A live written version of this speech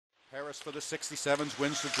Morris for the 67's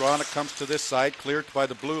wins the draw, and it comes to this side, cleared by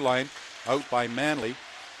the blue line, out by Manley.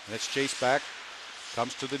 And it's chased back,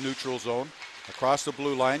 comes to the neutral zone, across the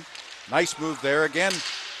blue line. Nice move there again.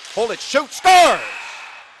 Holditch shoots, scores!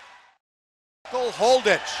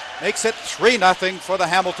 Holditch makes it 3-0 for the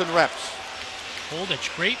Hamilton Reps.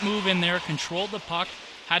 Holditch, great move in there, controlled the puck,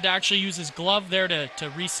 had to actually use his glove there to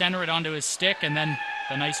recenter it onto his stick, and then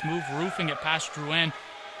the nice move roofing it past Drouin.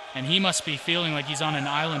 And he must be feeling like he's on an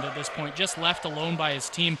island at this point, just left alone by his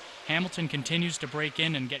team. Hamilton continues to break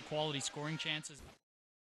in and get quality scoring chances.